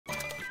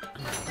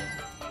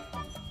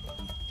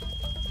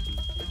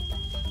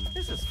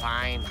is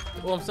fine.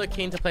 Oh, I'm so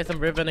keen to play some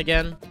Riven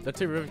again. The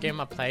 2 Riven games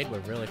I played were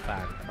really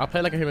fun. I'll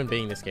play like a human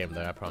being this game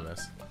though, I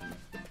promise.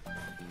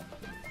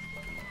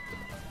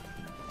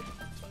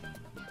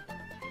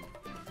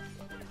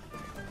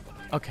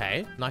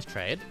 Okay, nice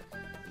trade.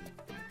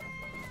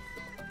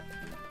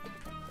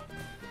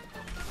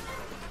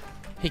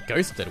 He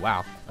ghosted,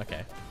 wow.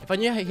 Okay. If I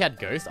knew he had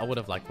ghost, I would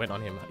have like went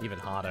on him even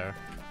harder.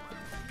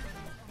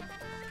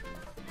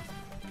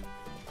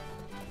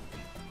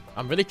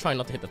 I'm really trying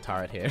not to hit the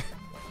turret here.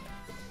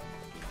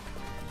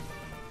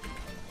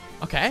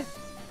 Okay.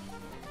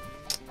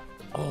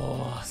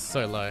 Oh,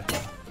 so low.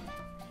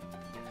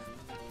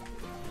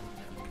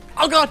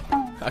 Oh god!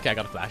 Okay, I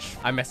got a flash.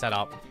 I messed that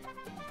up.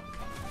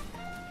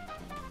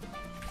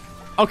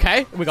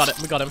 Okay, we got it.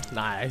 We got him.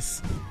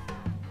 Nice.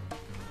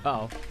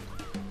 Uh oh.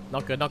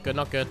 Not good, not good,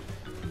 not good.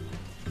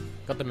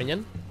 Got the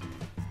minion.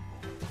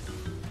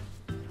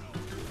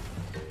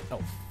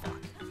 Oh, fuck.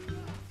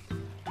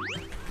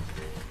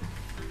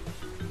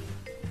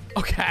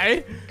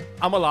 Okay.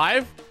 I'm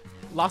alive.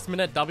 Last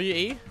minute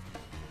WE.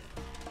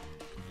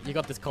 You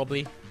got this,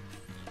 Cobbly.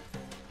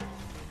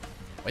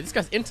 Wait, this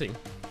guy's inting.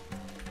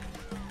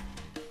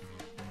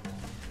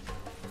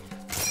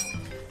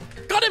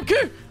 Got him,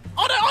 Q!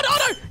 Auto, auto,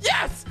 auto!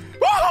 Yes!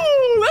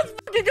 Woohoo! Let's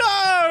fucking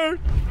go!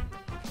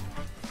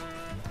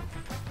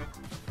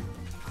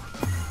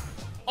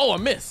 Oh, a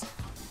miss.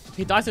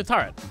 He dies to the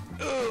turret.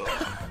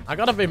 I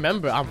gotta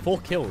remember, I'm 4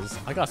 kills.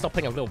 I gotta stop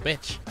playing a little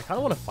bitch. I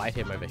kinda wanna fight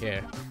him over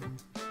here.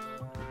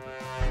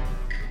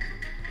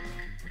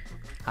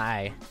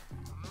 Hi.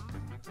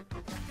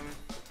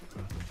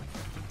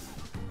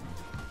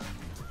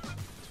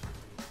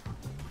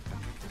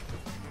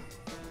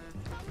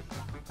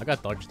 I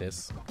gotta dodge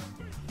this.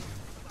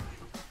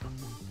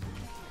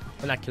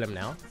 Can I kill him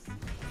now?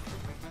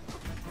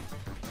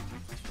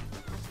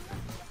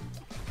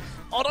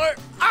 Auto!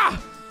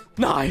 Ah!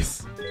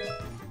 Nice!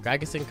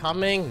 Gragas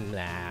incoming?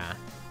 Nah.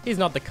 He's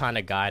not the kind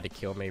of guy to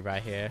kill me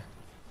right here.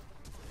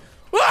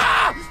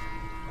 Ah!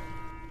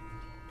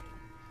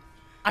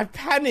 I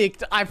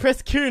panicked! I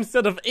pressed Q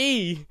instead of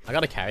E! I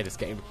gotta carry this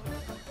game.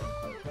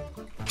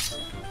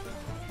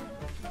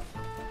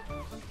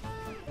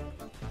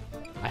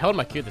 I held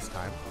my Q this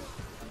time.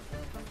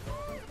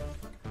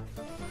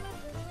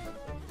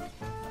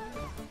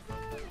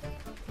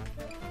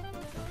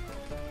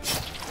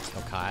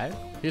 Okay.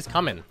 Who's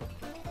coming?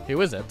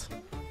 Who is it?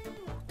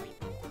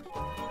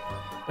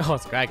 Oh,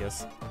 it's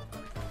Gragas.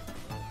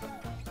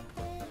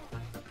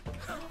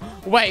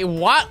 Wait,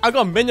 what? I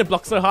got minion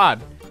blocked so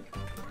hard.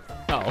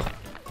 Oh.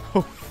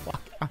 Oh,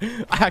 fuck.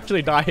 I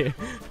actually die here.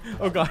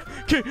 Oh, God.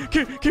 Q,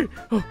 Q, Q.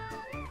 Oh.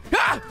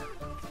 Ah!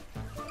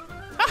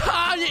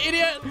 Ah, you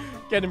idiot!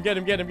 Get him, get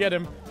him, get him, get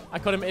him. I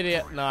caught him,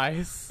 idiot.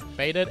 Nice.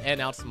 Baited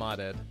and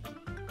outsmarted.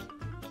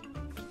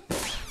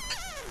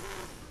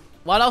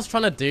 What I was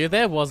trying to do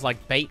there was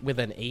like bait with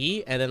an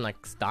E and then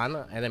like stun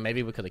and then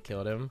maybe we could have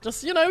killed him.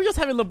 Just, you know, just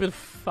having a little bit of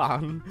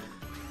fun.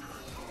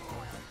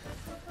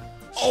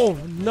 Oh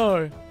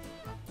no.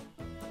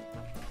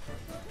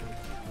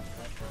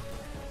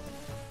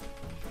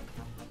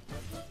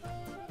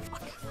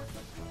 Fuck.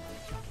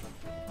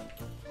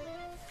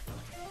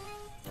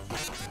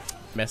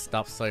 Messed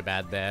up so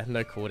bad there.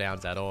 No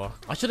cooldowns at all.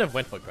 I should have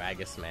went for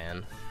Gragas,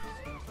 man.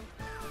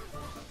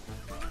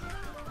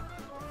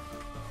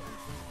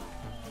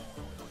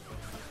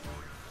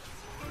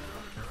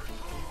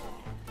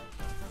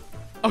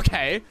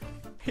 Okay.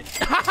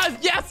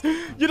 Yes!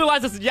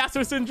 Utilize this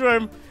Yasuo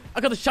syndrome.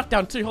 I got the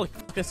shutdown too. Holy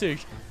fuck, that's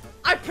huge.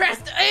 I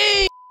pressed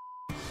E!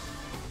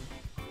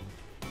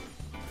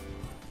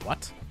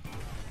 What?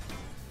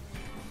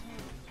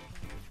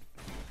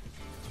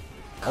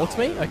 Ult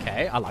me?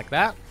 Okay, I like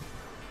that.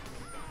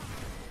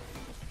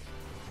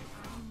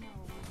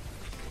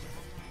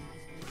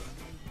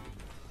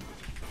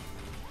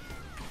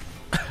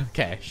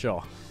 Okay,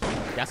 sure.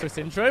 Yasuo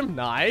syndrome,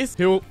 nice.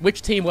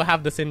 Which team will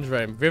have the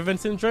syndrome? Riven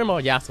syndrome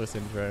or Yasuo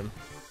syndrome?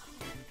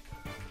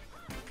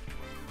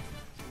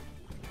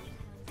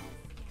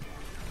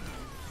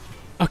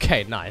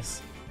 Okay,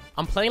 nice.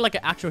 I'm playing like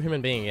an actual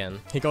human being again.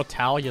 He got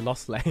tower, you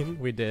lost lane.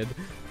 We did.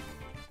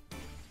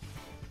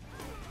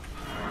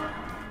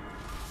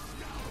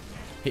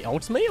 He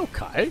ults me?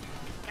 Okay.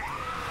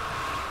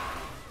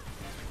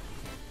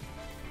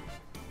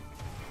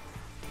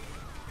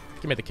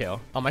 Give me the kill.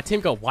 Oh, my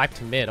team got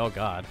wiped mid. Oh,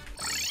 God.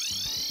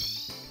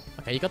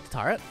 Okay, you got the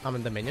turret. I'm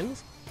in the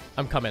minions.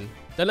 I'm coming.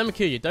 Don't let me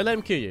kill you. Don't let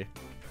him kill you.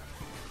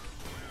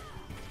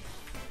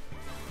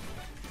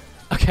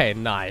 Okay,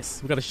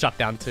 nice. We got a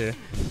shutdown too.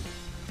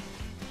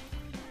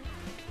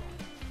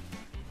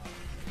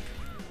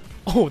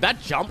 Oh, that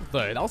jump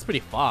though. That was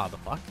pretty far. The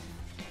fuck?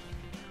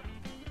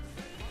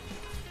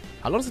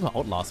 How long does my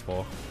ult last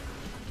for?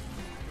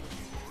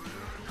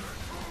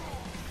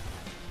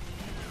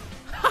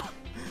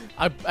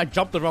 I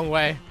jumped the wrong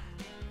way.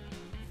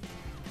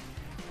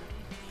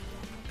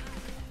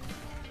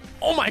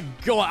 Oh my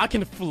god, I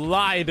can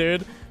fly,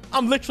 dude.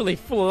 I'm literally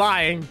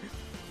flying.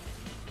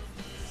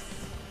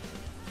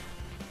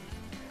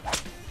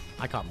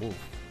 I can't move.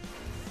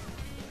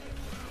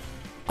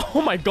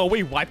 Oh my god,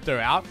 we wiped her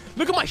out.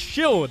 Look at my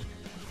shield.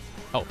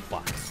 Oh,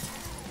 fuck.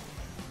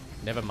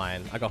 Never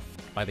mind. I got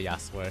f***ed by the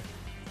Yasuo.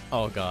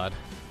 Oh god.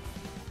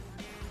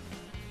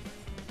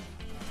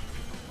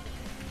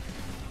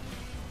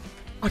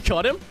 I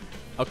got him.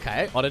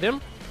 Okay, ordered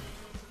him.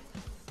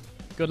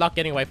 Good luck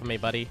getting away from me,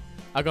 buddy.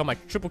 I got my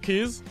triple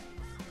keys.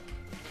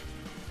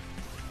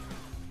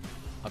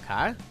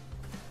 Okay.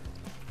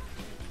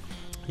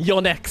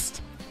 You're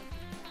next.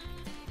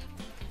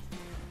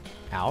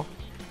 Ow.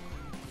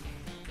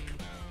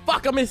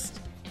 Fuck, I missed.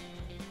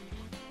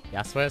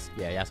 Yasuo's?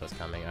 Yeah, Yasuo's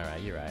coming.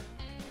 Alright, you're right.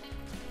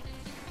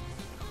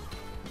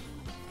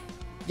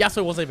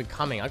 Yasuo wasn't even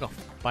coming. I got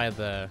f***ed by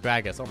the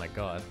Gragas. Oh my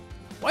god.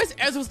 Why is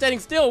Ezreal standing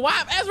still?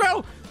 What?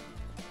 Ezreal!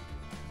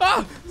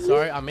 Ah!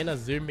 Sorry, I'm in a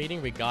Zoom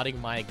meeting regarding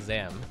my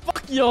exam.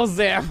 Fuck your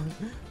exam!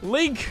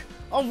 League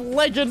of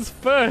Legends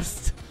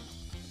first!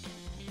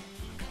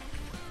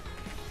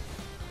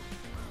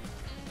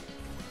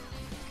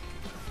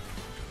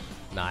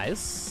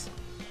 Nice.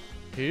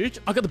 Huge.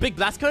 I got the big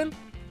blast cone.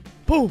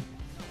 Boom!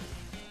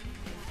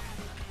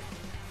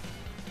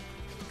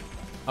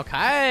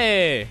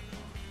 Okay!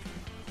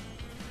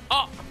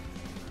 Oh!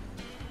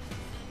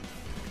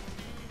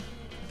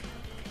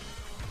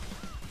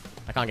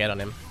 I can't get on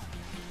him.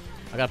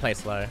 I gotta play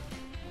slow.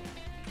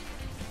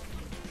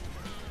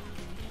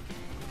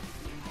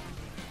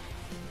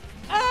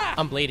 Ah!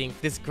 I'm bleeding.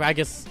 This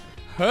Gragas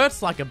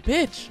hurts like a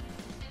bitch.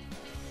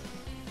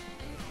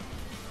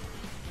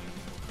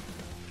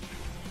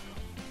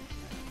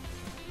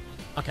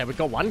 Okay, we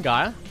got one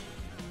guy.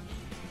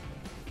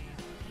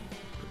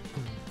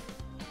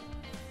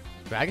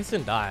 Gragas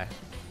didn't die.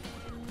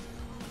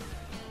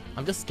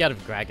 I'm just scared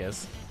of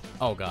Gragas.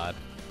 Oh god.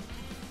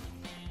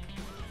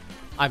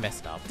 I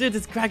messed up. Dude,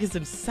 this Greg is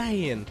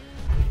insane.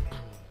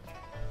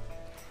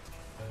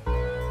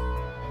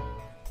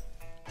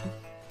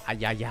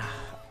 Yeah.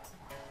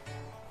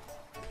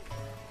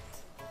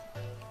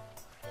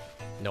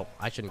 Nope,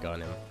 I shouldn't go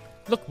on him.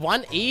 Look,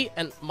 1E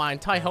and my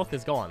entire health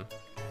is gone.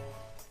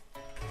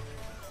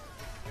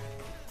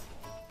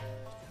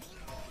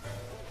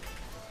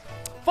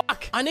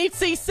 Fuck! I need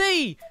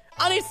CC!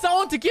 I need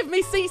someone to give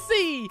me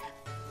CC!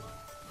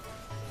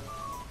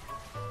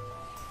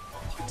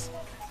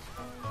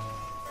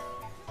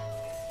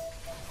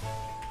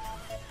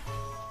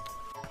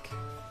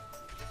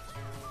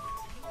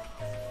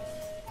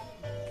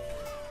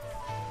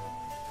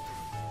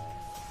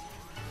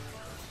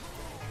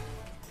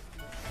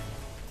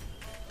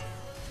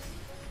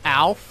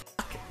 Ow.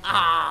 Fuck.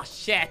 Ah,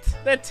 shit.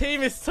 Their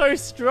team is so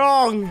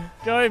strong.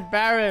 Go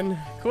Baron.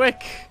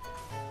 Quick.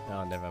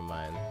 Oh, never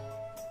mind.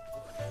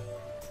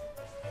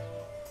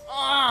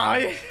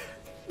 Oh,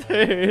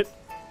 dude.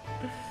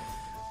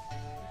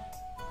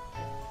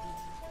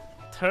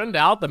 Turned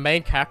out the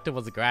main character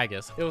was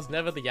Gragas. It was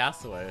never the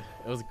Yasuo.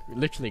 It was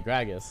literally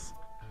Gragas.